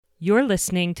You're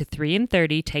listening to 3 in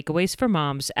 30 Takeaways for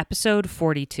Moms, episode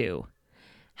 42.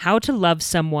 How to love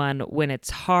someone when it's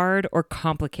hard or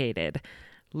complicated.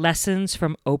 Lessons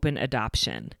from open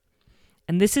adoption.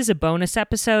 And this is a bonus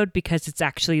episode because it's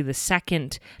actually the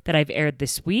second that I've aired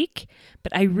this week,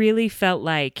 but I really felt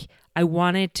like I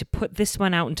wanted to put this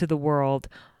one out into the world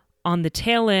on the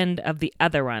tail end of the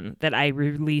other one that I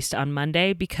released on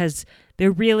Monday because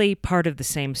they're really part of the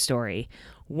same story.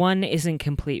 One isn't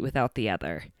complete without the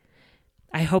other.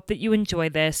 I hope that you enjoy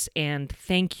this, and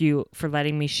thank you for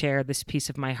letting me share this piece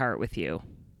of my heart with you.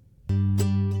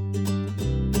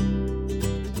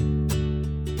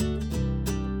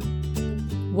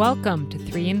 Welcome to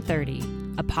 3 in 30,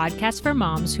 a podcast for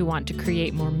moms who want to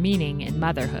create more meaning in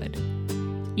motherhood.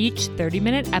 Each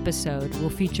 30-minute episode will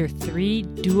feature 3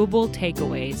 doable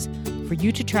takeaways for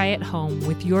you to try at home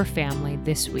with your family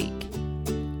this week.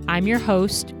 I'm your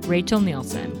host, Rachel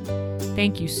Nielsen.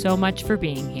 Thank you so much for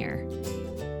being here.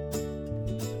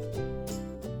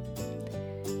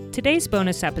 Today's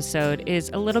bonus episode is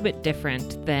a little bit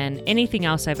different than anything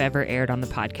else I've ever aired on the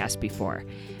podcast before.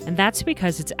 And that's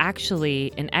because it's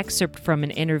actually an excerpt from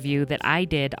an interview that I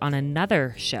did on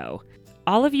another show.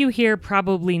 All of you here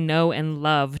probably know and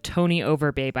love Tony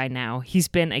Overbay by now. He's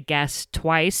been a guest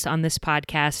twice on this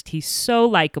podcast. He's so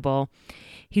likable.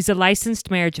 He's a licensed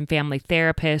marriage and family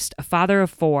therapist, a father of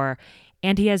 4,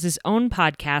 and he has his own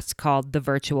podcast called The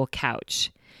Virtual Couch.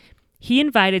 He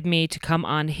invited me to come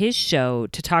on his show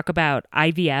to talk about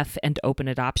IVF and open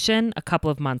adoption a couple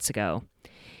of months ago.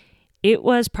 It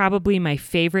was probably my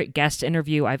favorite guest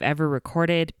interview I've ever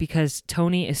recorded because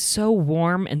Tony is so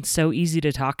warm and so easy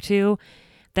to talk to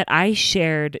that I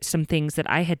shared some things that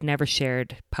I had never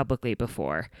shared publicly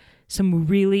before. Some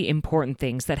really important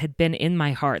things that had been in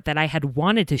my heart that I had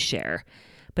wanted to share,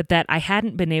 but that I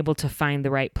hadn't been able to find the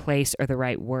right place or the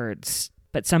right words.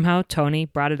 But somehow Tony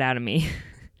brought it out of me.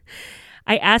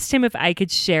 I asked him if I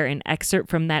could share an excerpt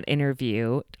from that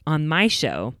interview on my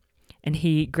show, and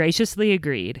he graciously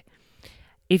agreed.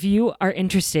 If you are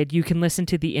interested, you can listen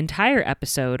to the entire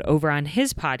episode over on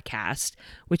his podcast,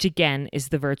 which again is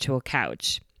The Virtual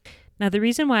Couch. Now, the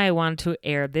reason why I wanted to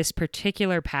air this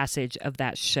particular passage of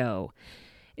that show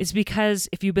is because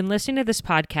if you've been listening to this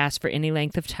podcast for any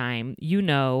length of time, you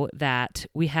know that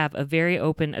we have a very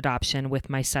open adoption with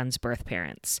my son's birth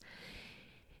parents.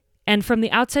 And from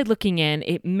the outside looking in,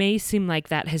 it may seem like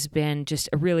that has been just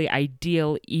a really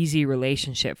ideal, easy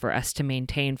relationship for us to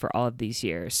maintain for all of these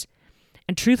years.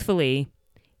 And truthfully,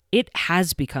 it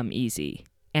has become easy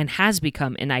and has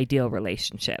become an ideal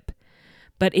relationship.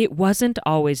 But it wasn't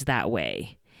always that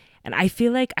way. And I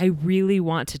feel like I really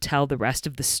want to tell the rest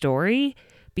of the story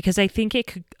because I think it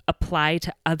could apply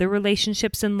to other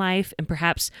relationships in life and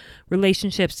perhaps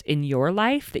relationships in your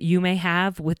life that you may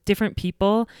have with different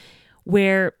people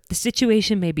where the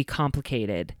situation may be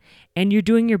complicated and you're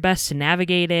doing your best to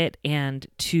navigate it and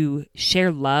to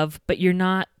share love, but you're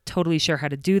not totally sure how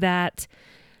to do that.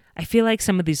 I feel like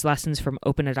some of these lessons from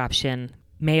open adoption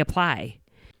may apply.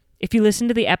 If you listen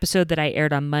to the episode that I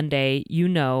aired on Monday, you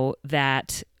know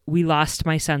that we lost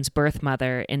my son's birth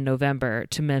mother in November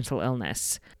to mental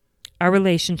illness. Our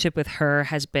relationship with her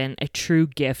has been a true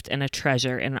gift and a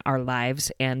treasure in our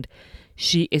lives, and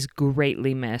she is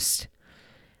greatly missed.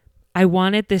 I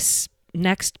wanted this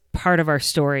next part of our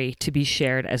story to be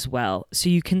shared as well, so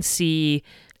you can see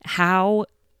how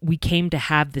we came to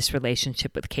have this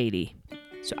relationship with Katie.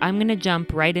 So I'm going to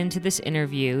jump right into this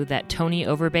interview that Tony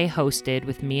Overbay hosted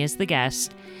with me as the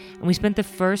guest, and we spent the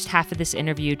first half of this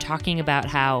interview talking about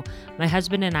how my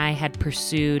husband and I had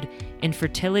pursued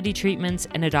infertility treatments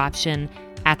and adoption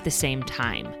at the same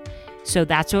time. So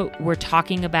that's what we're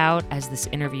talking about as this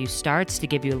interview starts, to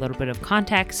give you a little bit of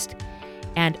context.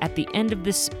 And at the end of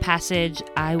this passage,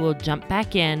 I will jump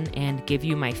back in and give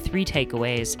you my 3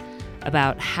 takeaways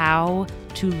about how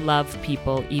to love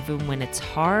people even when it's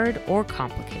hard or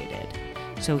complicated.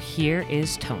 So here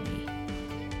is Tony.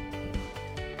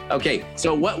 Okay,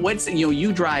 so what's,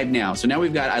 you drive now. So now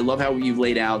we've got, I love how you've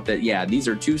laid out that, these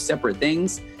are 2 separate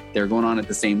things. They're going on at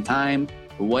the same time.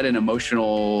 What an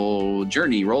emotional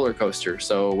journey, roller coaster.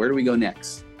 So where do we go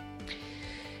next?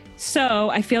 So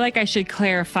I feel like I should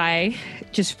clarify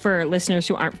just for listeners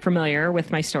who aren't familiar with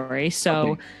my story.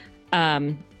 So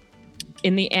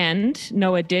in the end,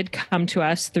 Noah did come to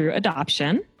us through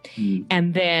adoption.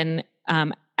 And then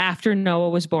after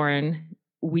Noah was born,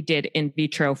 we did in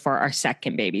vitro for our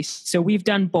second baby. So we've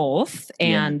done both.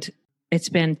 And it's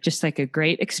been just like a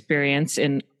great experience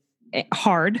and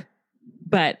hard,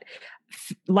 but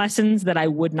lessons that I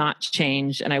would not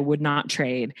change and I would not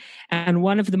trade. And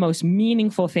one of the most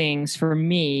meaningful things for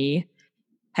me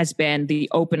has been the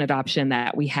open adoption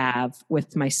that we have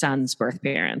with my son's birth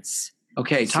parents.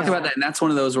 Okay, talk about that. And that's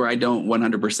one of those where I don't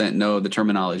 100% know the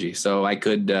terminology. So I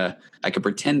could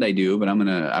pretend I do, but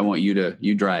I want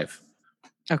you drive.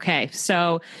 Okay.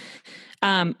 So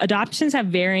adoptions have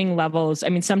varying levels. I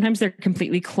mean, sometimes they're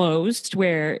completely closed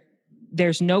where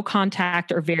there's no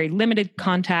contact or very limited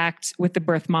contact with the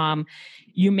birth mom.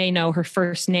 You may know her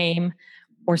first name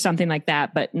or something like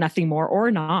that, but nothing more,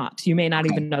 or not. You may not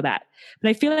even know that. But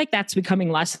I feel like that's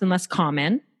becoming less and less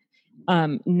common.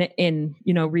 In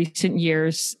recent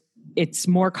years, it's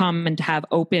more common to have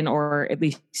open or at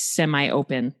least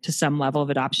semi-open to some level of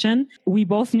adoption. We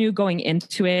both knew going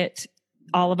into it,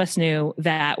 all of us knew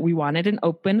that we wanted an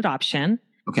open adoption.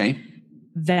 Okay.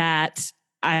 That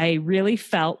I really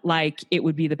felt like it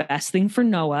would be the best thing for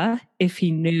Noah if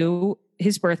he knew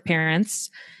his birth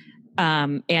parents,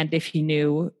 and if he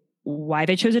knew why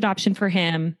they chose adoption for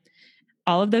him,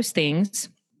 all of those things.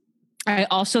 I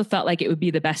also felt like it would be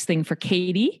the best thing for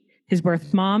Katie, his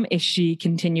birth mom, if she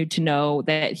continued to know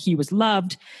that he was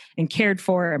loved and cared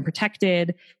for and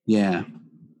protected. Yeah.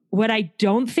 What I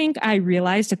don't think I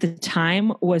realized at the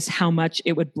time was how much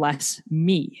it would bless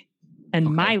me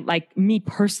and me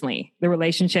personally, the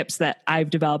relationships that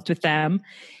I've developed with them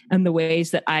and the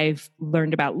ways that I've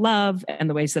learned about love and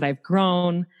the ways that I've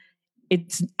grown.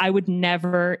 I would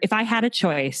never, if I had a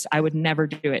choice, I would never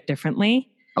do it differently.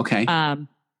 Okay.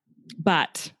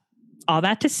 But all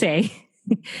that to say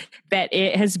that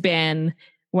it has been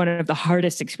one of the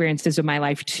hardest experiences of my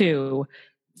life too,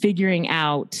 figuring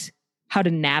out how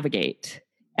to navigate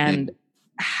and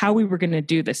how we were going to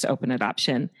do this open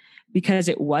adoption, because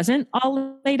it wasn't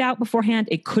all laid out beforehand.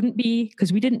 It couldn't be,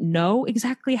 because we didn't know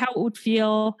exactly how it would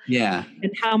feel. Yeah.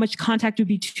 And how much contact would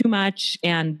be too much.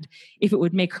 And if it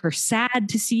would make her sad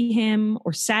to see him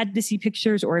or sad to see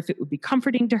pictures, or if it would be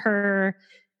comforting to her.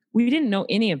 We didn't know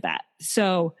any of that.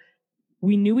 So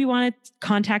we knew we wanted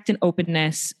contact and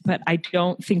openness, but I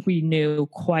don't think we knew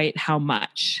quite how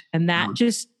much. And that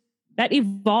that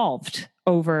evolved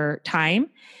over time.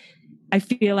 I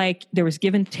feel like there was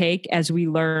give and take as we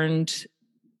learned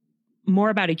more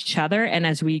about each other and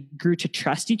as we grew to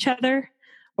trust each other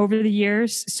over the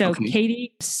years. So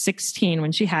Katie was 16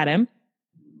 when she had him.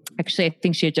 Actually, I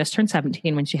think she had just turned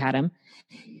 17 when she had him.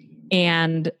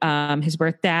 And his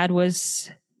birth dad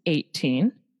was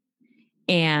 18,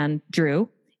 and Drew.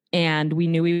 And we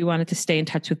knew we wanted to stay in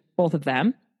touch with both of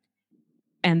them.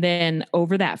 And then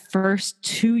over that first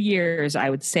 2 years, I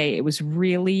would say it was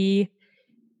really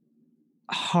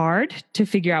hard to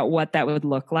figure out what that would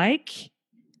look like,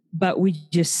 but we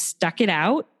just stuck it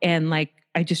out. And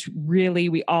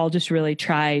we all just really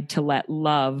tried to let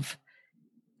love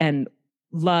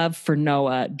for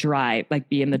Noah drive,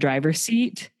 be in the driver's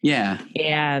seat. Yeah.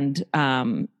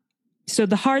 And, so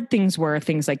the hard things were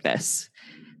things like this.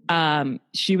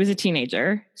 She was a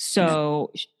teenager,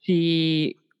 so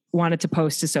she wanted to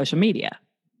post to social media.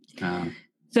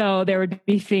 So there would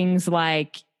be things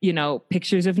like,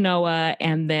 pictures of Noah,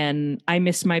 and then I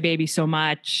miss my baby so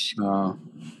much,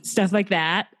 stuff like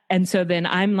that. And so then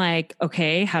I'm like,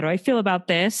 okay, how do I feel about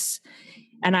this?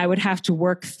 And I would have to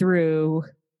work through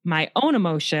my own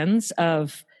emotions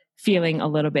of feeling a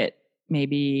little bit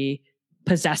maybe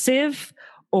possessive,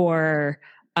 or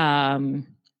I'm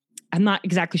not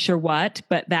exactly sure what,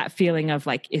 but that feeling of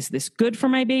is this good for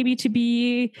my baby to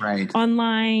be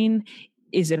online?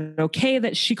 Is it okay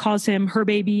that she calls him her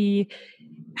baby?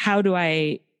 How do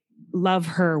I love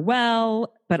her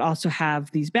well, but also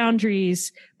have these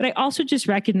boundaries? But I also just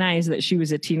recognized that she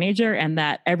was a teenager and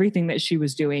that everything that she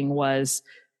was doing was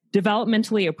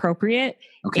developmentally appropriate.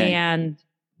 And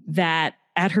that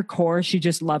at her core, she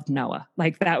just loved Noah.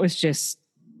 That was just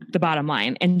the bottom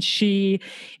line. And she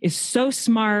is so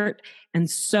smart and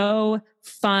so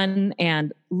fun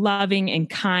and loving and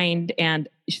kind. And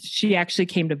she actually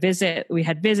came to visit. We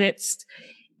had visits,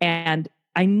 and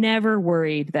I never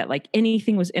worried that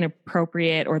anything was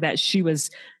inappropriate or that she was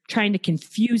trying to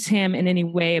confuse him in any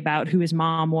way about who his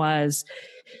mom was.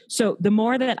 So the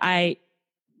more that I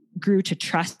grew to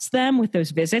trust them with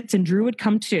those visits, and Drew would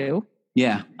come too.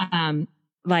 Yeah.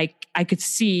 I could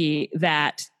see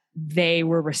that they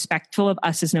were respectful of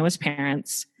us as Noah's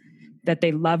parents, that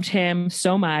they loved him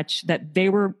so much, that they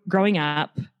were growing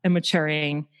up and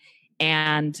maturing.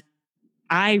 And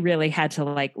I really had to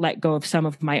let go of some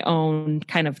of my own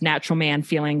kind of natural man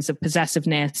feelings of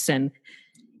possessiveness and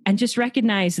just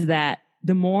recognize that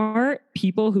the more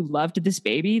people who loved this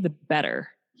baby, the better.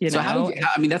 So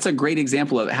that's a great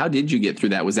example of how did you get through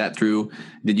that? Was that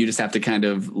did you just have to kind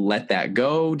of let that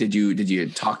go? Did you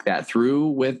talk that through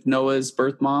with Noah's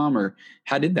birth mom, or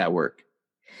how did that work?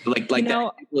 Like that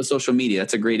example of social media.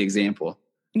 That's a great example.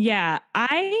 Yeah.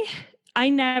 I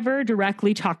never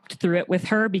directly talked through it with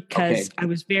her because I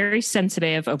was very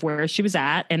sensitive of where she was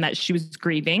at and that she was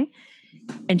grieving,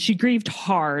 and she grieved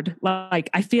hard. Like,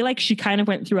 I feel like she kind of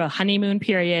went through a honeymoon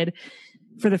period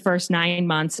for the first 9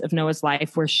 months of Noah's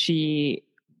life where she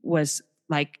was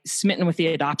like smitten with the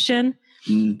adoption.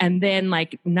 And then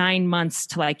like 9 months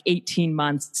to like 18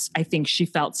 months, I think she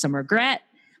felt some regret.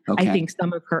 I think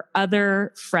some of her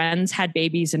other friends had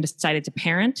babies and decided to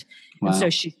parent. Wow. And so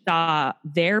she saw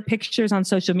their pictures on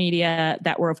social media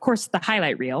that were, of course, the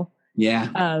highlight reel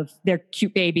of their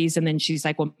cute babies. And then she's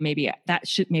like, well, maybe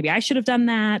I should have done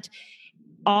that.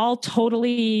 All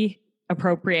totally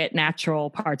appropriate, natural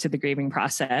parts of the grieving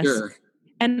process. Sure.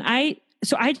 And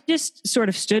so I just sort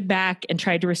of stood back and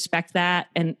tried to respect that.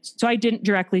 And so I didn't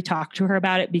directly talk to her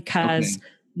about it because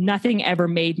nothing ever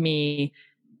made me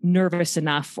nervous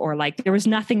enough, or like there was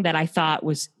nothing that I thought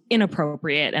was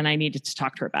inappropriate and I needed to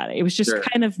talk to her about it. It was just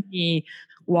kind of me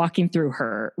walking through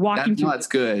her. That's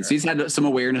good. So he's had some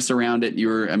awareness around it.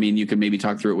 You could maybe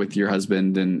talk through it with your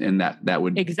husband and that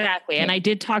would. Exactly. And I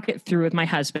did talk it through with my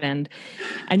husband.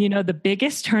 And the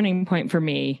biggest turning point for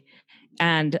me,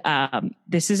 and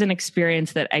this is an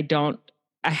experience that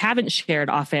I haven't shared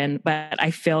often, but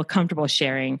I feel comfortable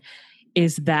sharing,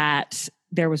 is that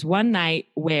there was one night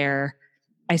where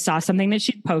I saw something that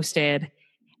she'd posted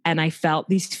and I felt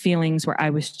these feelings where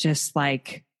I was just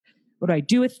like, what do I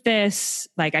do with this?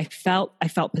 Like I felt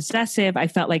possessive. I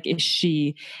felt like, is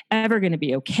she ever going to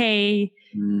be okay?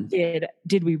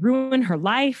 Did we ruin her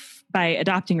life by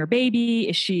adopting her baby?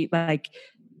 Is she like,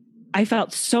 I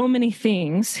felt so many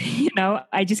things,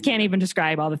 I just can't even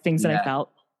describe all the things that I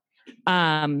felt.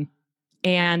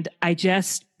 And I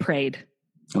just prayed.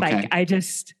 Like I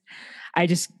just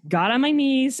got on my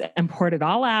knees and poured it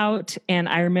all out. And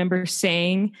I remember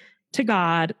saying to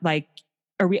God, like,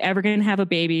 are we ever going to have a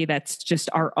baby that's just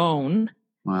our own,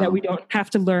 that we don't have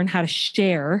to learn how to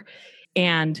share?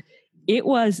 And it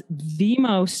was the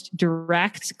most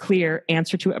direct, clear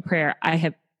answer to a prayer I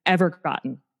have ever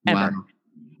gotten, ever. Wow.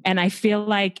 And I feel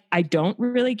like I don't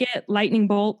really get lightning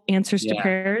bolt answers to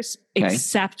prayers,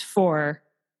 except for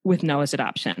with Noah's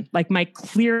adoption. Like my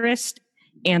clearest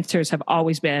answers have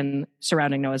always been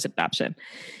surrounding Noah's adoption.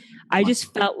 I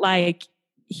just felt like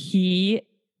I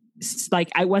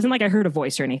wasn't like I heard a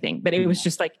voice or anything, but it was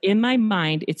just like in my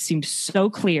mind, it seemed so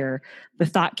clear. The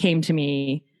thought came to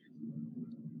me,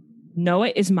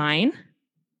 Noah is mine.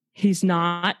 He's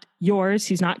not yours.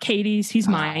 He's not Katie's. He's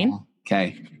mine.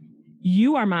 Okay.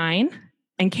 You are mine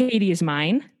and Katie is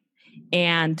mine.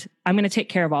 And I'm going to take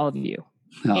care of all of you.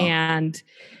 Oh. And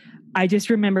I just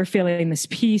remember feeling this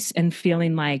peace and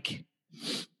feeling like,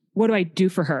 what do I do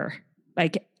for her?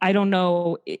 Like, I don't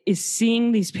know, is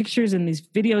seeing these pictures and these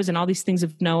videos and all these things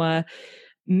of Noah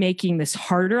making this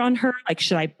harder on her? Like,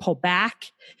 should I pull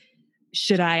back?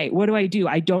 What do I do?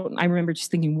 I remember just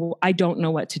thinking, well, I don't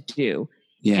know what to do.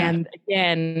 Yeah. And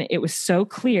again, it was so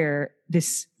clear,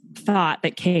 this thought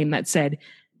that came that said,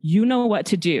 you know what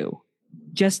to do.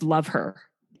 Just love her.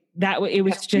 It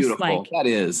was That's just beautiful. like, that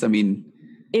is,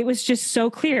 it was just so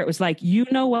clear. It was like, you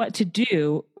know what to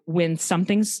do when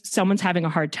someone's having a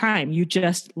hard time. You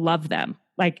just love them.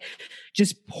 Like,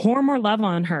 just pour more love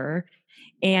on her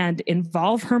and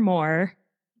involve her more.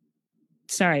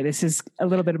 Sorry, this is a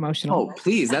little bit emotional. Oh,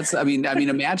 please. That's,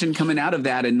 imagine coming out of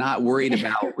that and not worried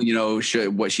about,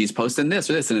 what she's posting this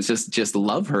or this. And it's just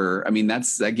love her.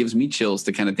 That gives me chills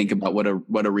to kind of think about what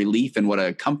a relief and what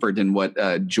a comfort and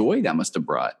what joy that must have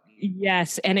brought.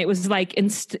 Yes. And it was like,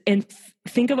 and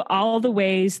think of all the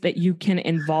ways that you can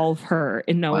involve her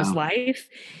in Noah's life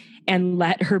and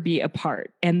let her be a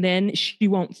part. And then she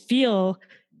won't feel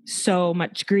so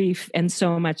much grief and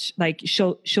so much, like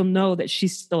she'll know that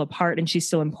she's still a part and she's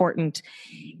still important.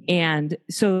 And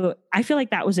so I feel like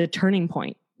that was a turning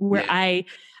point where I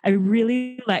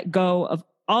really let go of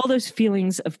all those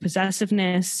feelings of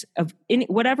possessiveness, of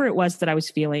whatever it was that I was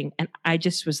feeling. And I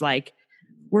just was like,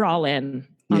 we're all in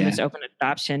on this open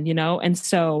adoption, And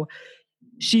so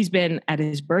she's been at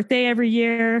his birthday every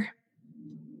year.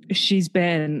 She's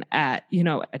been at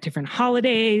different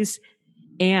holidays.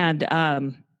 And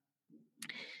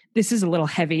this is a little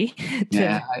heavy.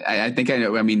 I think I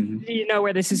know. You know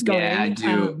where this is going.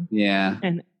 Yeah, I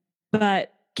do.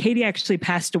 But Katie actually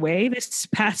passed away this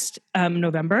past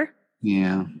November.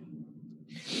 Yeah.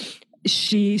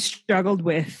 She struggled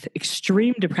with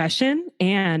extreme depression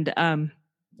and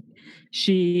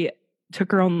she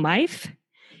took her own life.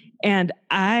 And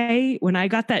when I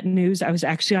got that news, I was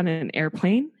actually on an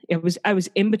airplane. I was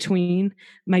in between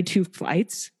my two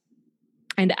flights,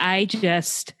 and I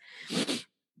just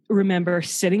remember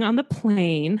sitting on the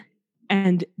plane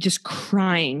and just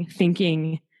crying,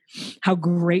 thinking how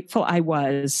grateful I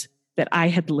was that I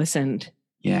had listened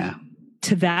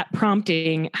to that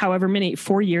prompting, however many,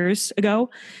 4 years ago,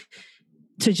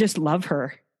 to just love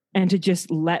her and to just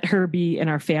let her be in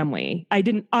our family. I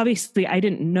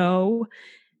didn't know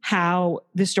how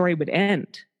the story would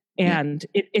end. And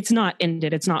it's not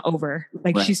ended. It's not over.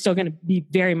 Like she's still going to be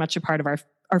very much a part of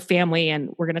our family,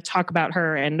 and we're going to talk about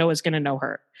her, and Noah's going to know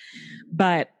her.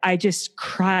 But I just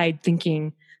cried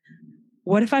thinking,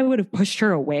 what if I would have pushed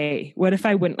her away? What if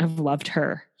I wouldn't have loved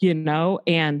her,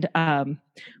 And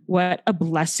what a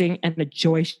blessing and a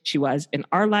joy she was in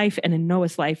our life and in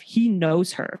Noah's life. He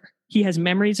knows her. He has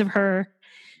memories of her,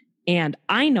 and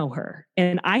I know her,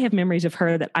 and I have memories of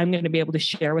her that I'm going to be able to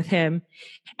share with him.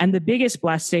 And the biggest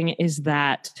blessing is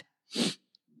that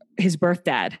his birth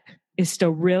dad is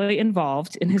still really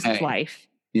involved in his life,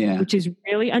 which is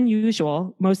really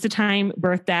unusual. Most of the time,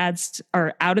 birth dads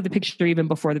are out of the picture even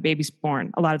before the baby's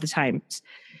born, a lot of the times.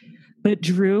 But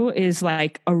Drew is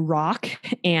like a rock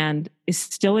and is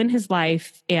still in his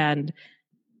life and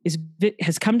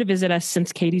has come to visit us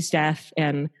since Katie's death.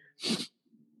 And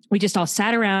we just all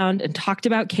sat around and talked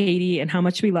about Katie and how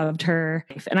much we loved her.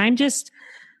 And I'm just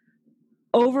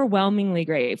overwhelmingly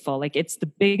grateful. Like, it's the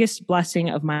biggest blessing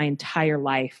of my entire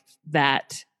life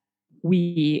that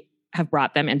we have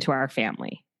brought them into our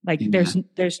family. Like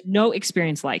there's no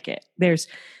experience like it.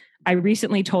 I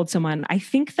recently told someone, I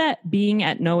think that being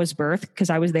at Noah's birth,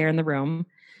 because I was there in the room,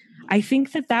 I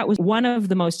think that was one of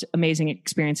the most amazing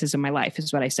experiences of my life,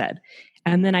 is what I said.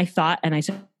 And then I thought, and I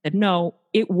said, no,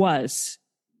 it was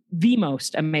the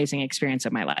most amazing experience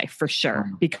of my life, for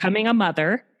sure. Becoming a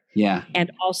mother. Yeah.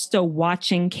 And also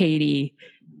watching Katie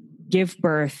give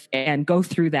birth and go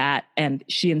through that. And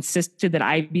she insisted that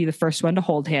I be the first one to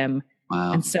hold him.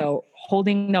 Wow. And so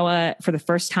holding Noah for the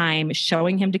first time,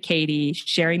 showing him to Katie,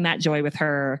 sharing that joy with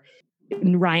her.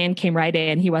 And Ryan came right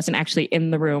in. He wasn't actually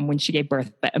in the room when she gave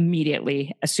birth, but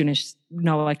immediately, as soon as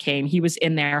Noah came, he was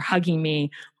in there hugging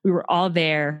me. We were all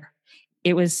there.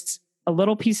 It was a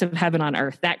little piece of heaven on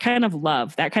earth. That kind of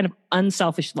love, that kind of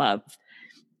unselfish love.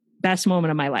 Best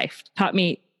moment of my life. Taught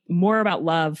me more about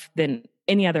love than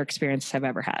any other experience I've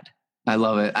ever had. I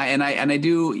love it. I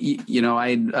do, you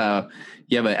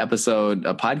have a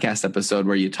podcast episode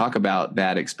where you talk about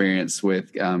that experience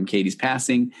with Katie's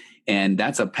passing. And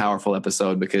that's a powerful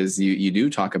episode because you do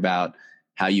talk about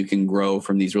how you can grow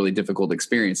from these really difficult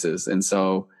experiences. And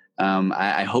so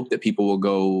I hope that people will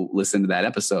go listen to that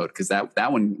episode, because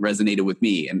that one resonated with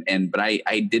me. But I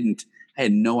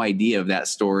had no idea of that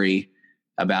story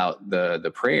about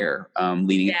the prayer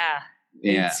leading.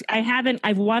 Yeah.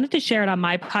 I've wanted to share it on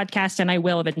my podcast, and I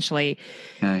will eventually,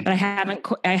 but I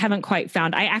haven't quite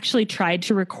found. I actually tried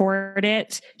to record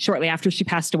it shortly after she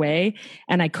passed away,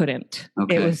 and I couldn't.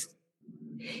 Okay.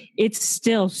 It's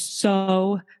still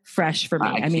so fresh for me.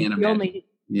 I mean,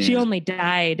 she only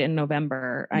died in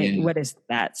November. What is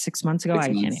that? 6 months ago?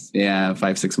 6 months. Yeah.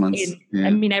 5-6 months. I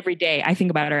mean, every day I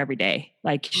think about her every day.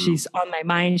 Like she's on my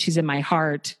mind. She's in my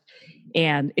heart.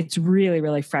 And it's really,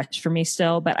 really fresh for me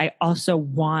still. But I also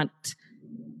want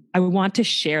to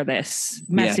share this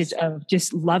message of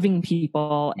just loving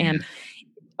people. And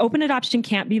open adoption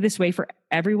can't be this way for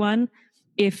everyone.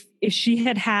 If she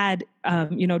had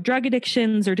drug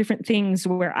addictions or different things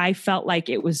where I felt like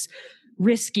it was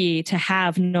risky to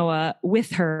have Noah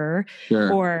with her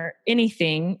or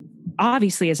anything,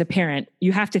 obviously as a parent,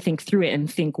 you have to think through it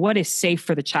and think what is safe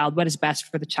for the child, what is best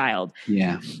for the child.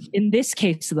 Yeah. In this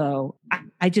case, though,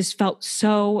 I just felt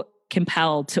so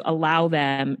compelled to allow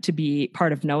them to be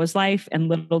part of Noah's life. And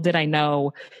little did I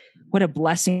know what a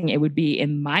blessing it would be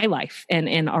in my life and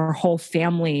in our whole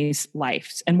family's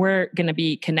lives. And we're going to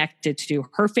be connected to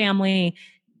her family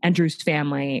and Drew's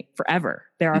family forever.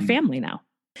 They're our family now.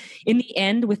 In the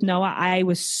end, with Noah, I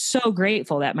was so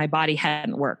grateful that my body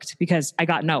hadn't worked because I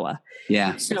got Noah.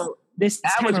 Yeah. So that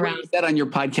was what you said on your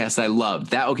podcast. I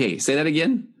loved that. Okay. Say that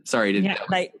again. Sorry.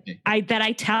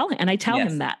 I tell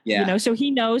him that, so he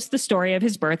knows the story of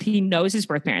his birth. He knows his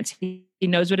birth parents. He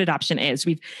knows what adoption is.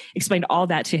 We've explained all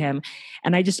that to him.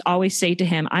 And I just always say to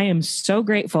him, I am so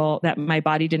grateful that my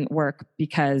body didn't work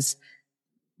because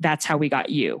that's how we got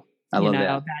you. I love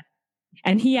that.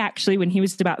 And he actually, when he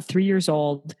was about 3 years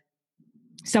old,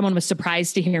 someone was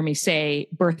surprised to hear me say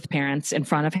birth parents in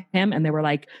front of him. And they were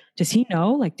like, does he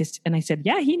know like this? And I said,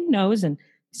 yeah, he knows. And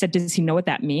he said, does he know what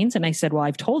that means? And I said, well,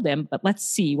 I've told him, but let's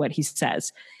see what he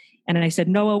says. And then I said,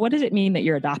 Noah, what does it mean that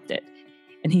you're adopted?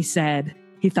 And he said,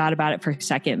 he thought about it for a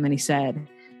second. And then he said,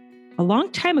 a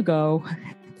long time ago,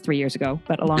 3 years ago,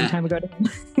 but a long time ago to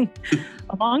him.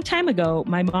 A long time ago,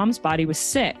 my mom's body was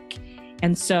sick.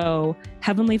 And so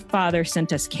Heavenly Father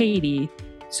sent us Katie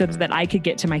so that I could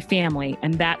get to my family.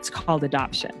 And that's called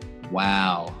adoption.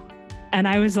 Wow. And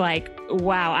I was like,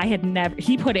 wow,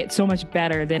 he put it so much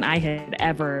better than I had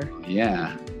ever,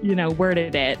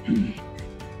 worded it.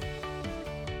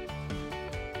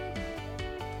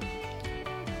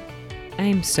 I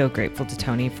am so grateful to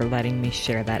Tony for letting me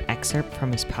share that excerpt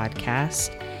from his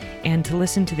podcast. And to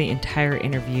listen to the entire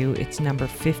interview, it's number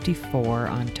 54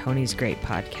 on Tony's great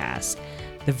podcast,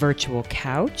 The Virtual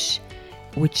Couch,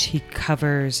 which he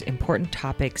covers important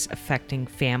topics affecting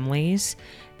families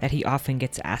that he often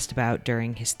gets asked about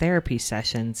during his therapy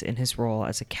sessions in his role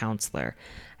as a counselor.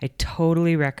 I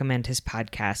totally recommend his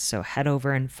podcast, so head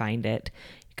over and find it.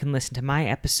 You can listen to my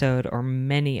episode or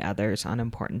many others on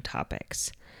important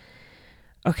topics.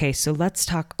 Okay, so let's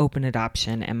talk open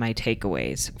adoption and my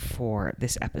takeaways for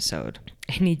this episode.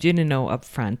 I need you to know up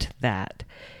front that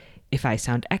if I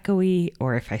sound echoey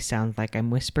or if I sound like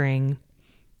I'm whispering,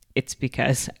 it's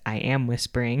because I am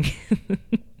whispering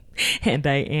and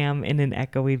I am in an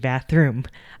echoey bathroom.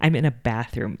 I'm in a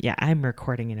bathroom. Yeah, I'm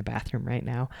recording in a bathroom right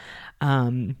now.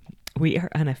 We are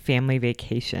on a family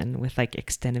vacation with like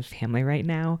extended family right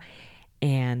now,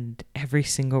 and every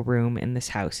single room in this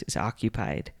house is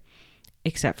occupied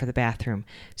except for the bathroom.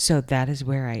 So that is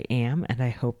where I am, and I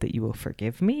hope that you will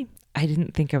forgive me. I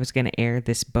didn't think I was going to air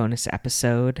this bonus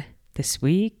episode this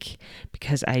week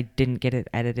because I didn't get it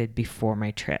edited before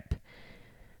my trip.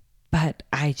 But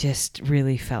I just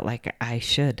really felt like I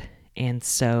should. And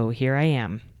so here I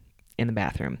am in the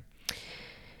bathroom.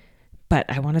 But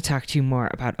I want to talk to you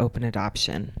more about open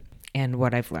adoption and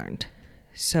what I've learned.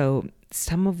 So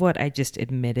some of what I just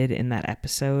admitted in that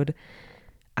episode,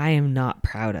 I am not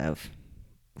proud of.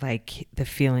 Like the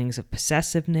feelings of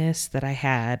possessiveness that I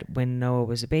had when Noah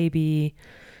was a baby.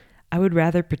 I would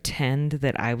rather pretend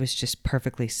that I was just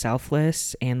perfectly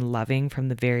selfless and loving from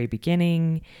the very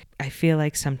beginning. I feel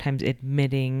like sometimes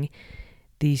admitting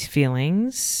these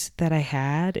feelings that I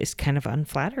had is kind of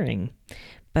unflattering.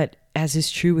 But as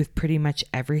is true with pretty much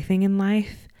everything in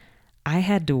life, I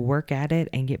had to work at it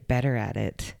and get better at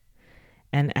it.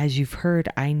 And as you've heard,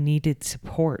 I needed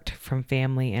support from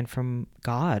family and from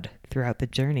God throughout the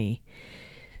journey.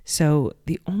 So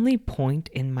the only point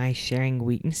in my sharing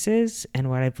weaknesses and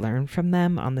what I've learned from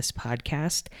them on this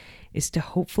podcast is to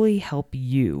hopefully help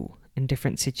you in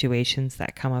different situations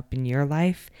that come up in your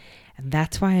life. And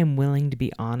that's why I'm willing to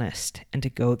be honest and to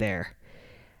go there.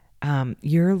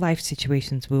 Your life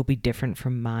situations will be different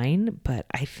from mine, but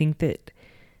I think that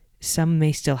some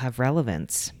may still have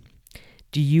relevance.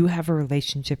 Do you have a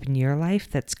relationship in your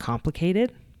life that's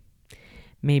complicated?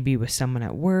 Maybe with someone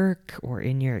at work or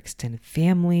in your extended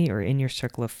family or in your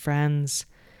circle of friends.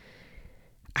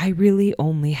 I really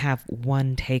only have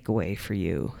one takeaway for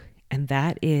you, and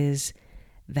that is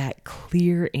that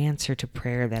clear answer to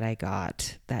prayer that I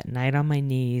got that night on my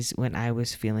knees when I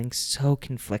was feeling so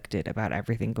conflicted about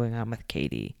everything going on with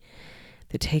Katie.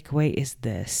 The takeaway is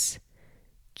this: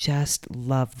 just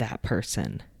love that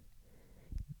person.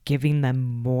 Giving them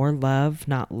more love,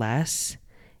 not less,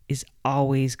 is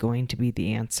always going to be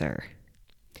the answer.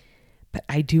 But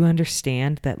I do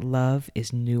understand that love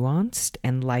is nuanced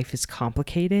and life is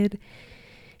complicated,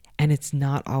 and it's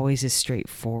not always as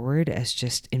straightforward as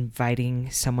just inviting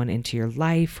someone into your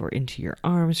life or into your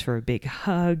arms for a big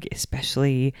hug,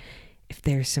 especially if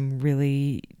there's some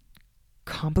really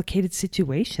complicated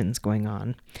situations going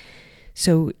on.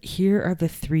 So here are the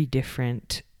 3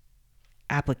 different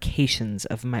applications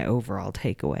of my overall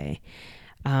takeaway.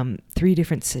 3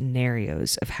 different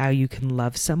scenarios of how you can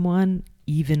love someone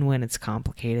even when it's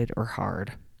complicated or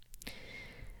hard.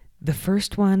 The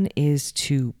first one is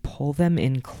to pull them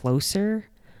in closer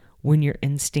when your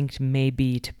instinct may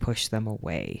be to push them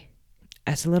away.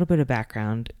 As a little bit of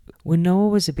background, when Noah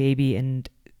was a baby and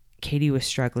Katie was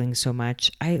struggling so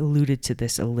much, I alluded to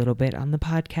this a little bit on the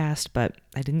podcast, but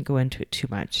I didn't go into it too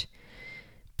much.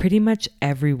 Pretty much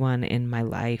everyone in my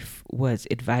life was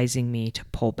advising me to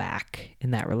pull back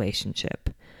in that relationship.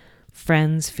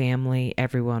 Friends, family,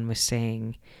 everyone was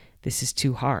saying, this is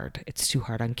too hard. It's too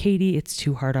hard on Katie. It's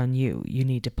too hard on you. You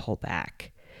need to pull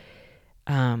back.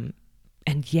 And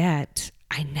yet,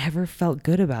 I never felt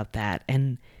good about that.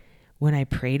 And when I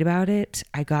prayed about it,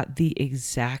 I got the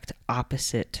exact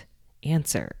opposite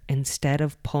answer. Instead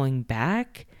of pulling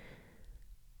back,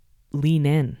 lean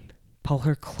in, pull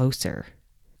her closer.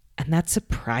 And that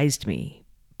surprised me,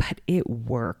 but it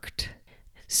worked.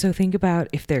 So think about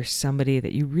if there's somebody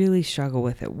that you really struggle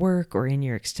with at work or in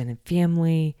your extended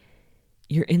family.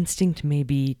 Your instinct may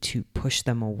be to push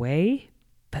them away,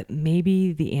 but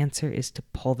maybe the answer is to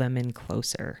pull them in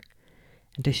closer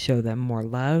and to show them more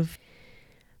love.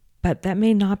 But that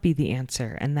may not be the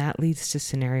answer, and that leads to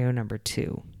scenario number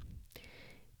 2.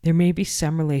 There may be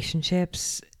some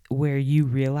relationships where you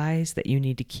realize that you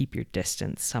need to keep your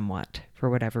distance somewhat for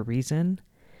whatever reason.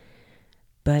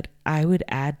 But I would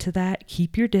add to that,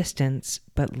 keep your distance,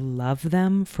 but love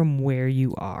them from where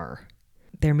you are.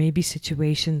 There may be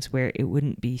situations where it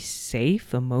wouldn't be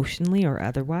safe emotionally or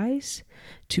otherwise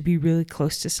to be really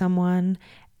close to someone.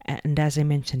 And as I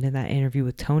mentioned in that interview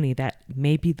with Tony, that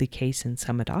may be the case in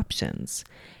some adoptions,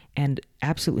 and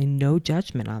absolutely no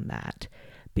judgment on that.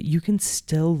 But you can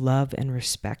still love and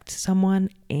respect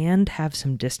someone and have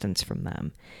some distance from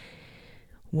them.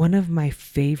 One of my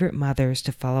favorite mothers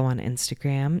to follow on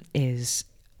Instagram is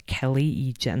Kelly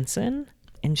E. Jensen,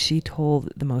 and she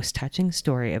told the most touching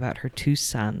story about her 2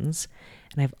 sons,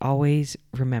 and I've always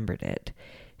remembered it.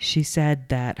 She said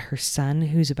that her son,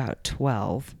 who's about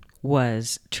 12,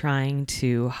 was trying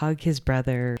to hug his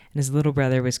brother, and his little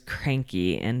brother was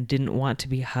cranky and didn't want to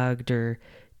be hugged or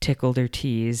tickled or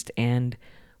teased, and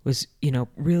was,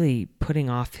 really putting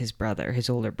off his brother, his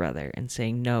older brother, and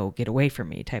saying, "No, get away from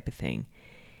me," type of thing.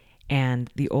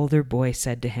 And the older boy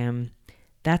said to him,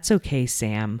 "That's okay,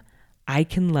 Sam. I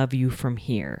can love you from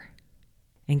here."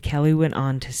 And Kelly went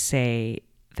on to say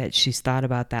that she's thought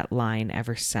about that line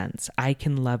ever since. I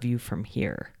can love you from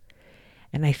here.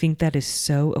 And I think that is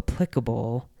so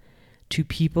applicable to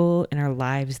people in our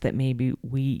lives that maybe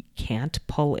we can't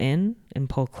pull in and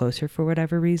pull closer for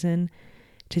whatever reason,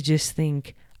 to just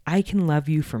think, I can love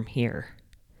you from here.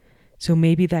 So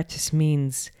maybe that just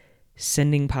means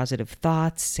sending positive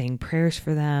thoughts, saying prayers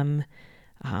for them,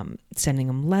 sending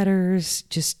them letters,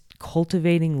 just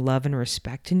cultivating love and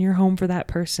respect in your home for that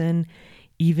person,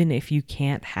 even if you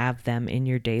can't have them in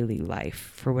your daily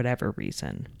life for whatever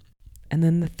reason. And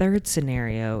then the third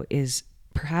scenario is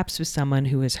perhaps with someone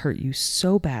who has hurt you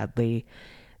so badly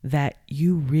that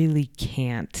you really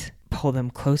can't pull them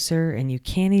closer and you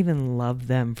can't even love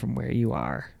them from where you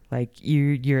are. Like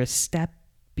you're a step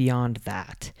beyond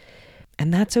that.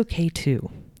 And that's okay too.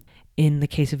 In the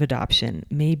case of adoption,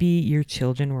 maybe your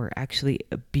children were actually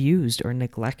abused or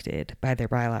neglected by their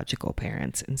biological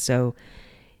parents. And so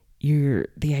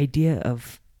the idea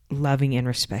of loving and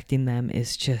respecting them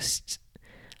is just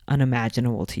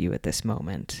unimaginable to you at this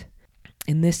moment.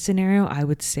 In this scenario, I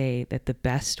would say that the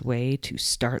best way to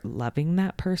start loving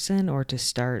that person or to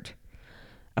start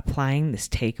applying this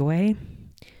takeaway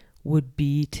would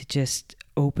be to just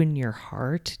open your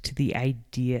heart to the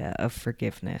idea of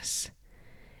forgiveness.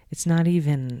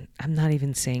 I'm not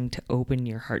even saying to open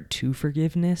your heart to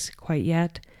forgiveness quite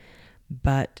yet,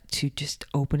 but to just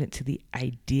open it to the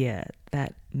idea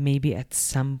that maybe at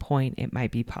some point it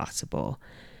might be possible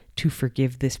to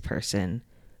forgive this person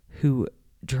who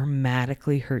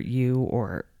dramatically hurt you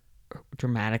or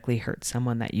dramatically hurt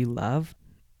someone that you love.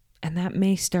 And that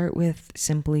may start with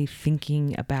simply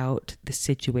thinking about the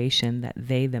situation that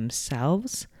they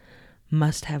themselves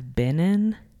must have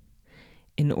been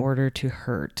in order to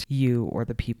hurt you or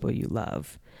the people you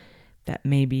love. That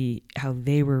maybe how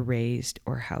they were raised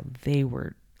or how they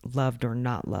were loved or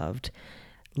not loved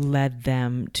led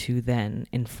them to then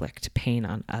inflict pain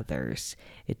on others.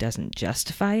 It doesn't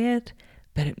justify it,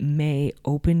 but it may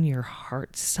open your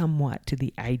heart somewhat to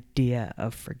the idea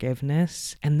of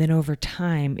forgiveness. And then over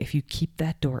time, if you keep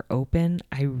that door open,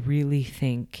 I really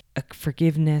think a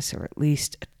forgiveness or at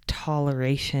least a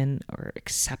toleration or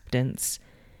acceptance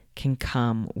can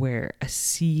come where a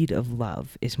seed of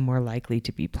love is more likely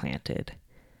to be planted.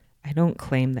 I don't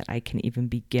claim that I can even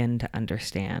begin to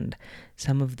understand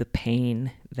some of the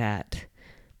pain that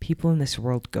people in this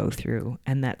world go through,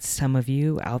 and that some of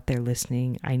you out there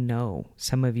listening, I know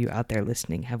some of you out there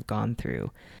listening have gone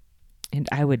through. And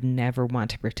I would never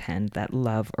want to pretend that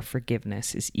love or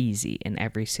forgiveness is easy in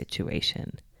every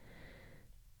situation.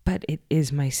 But it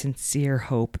is my sincere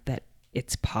hope that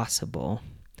it's possible,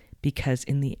 because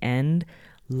in the end,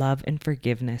 love and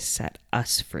forgiveness set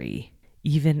us free,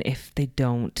 even if they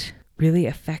don't really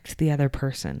affect the other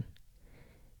person.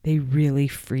 They really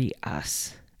free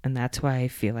us. And that's why I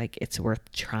feel like it's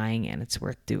worth trying and it's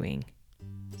worth doing.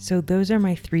 So those are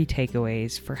my 3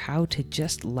 takeaways for how to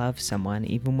just love someone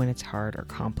even when it's hard or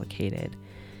complicated.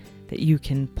 That you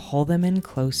can pull them in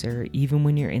closer even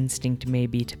when your instinct may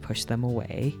be to push them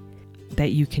away.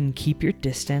 That you can keep your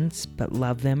distance but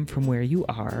love them from where you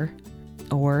are.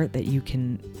 Or that you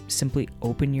can simply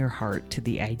open your heart to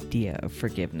the idea of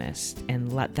forgiveness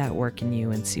and let that work in you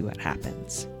and see what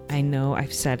happens. I know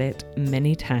I've said it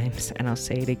many times and I'll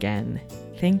say it again.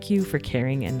 Thank you for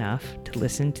caring enough to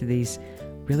listen to these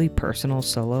really personal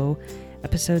solo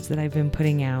episodes that I've been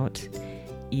putting out,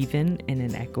 even in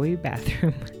an echoey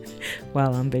bathroom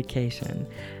while on vacation.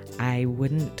 I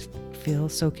wouldn't feel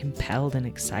so compelled and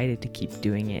excited to keep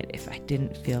doing it if I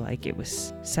didn't feel like it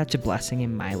was such a blessing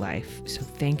in my life. So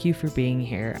thank you for being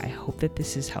here. I hope that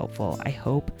this is helpful. I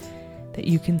hope that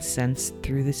you can sense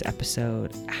through this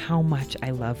episode how much I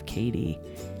love Katie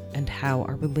and how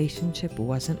our relationship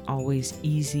wasn't always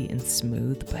easy and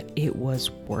smooth, but it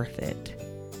was worth it.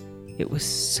 It was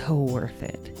so worth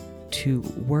it to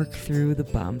work through the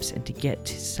bumps and to get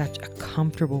to such a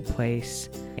comfortable place.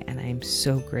 And I am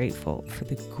so grateful for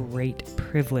the great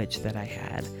privilege that I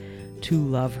had to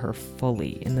love her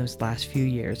fully in those last few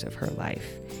years of her life.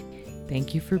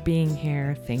 Thank you for being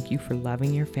here. Thank you for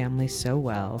loving your family so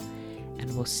well.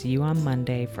 And we'll see you on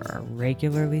Monday for our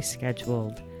regularly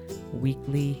scheduled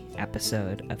weekly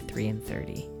episode of 3 and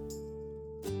 30.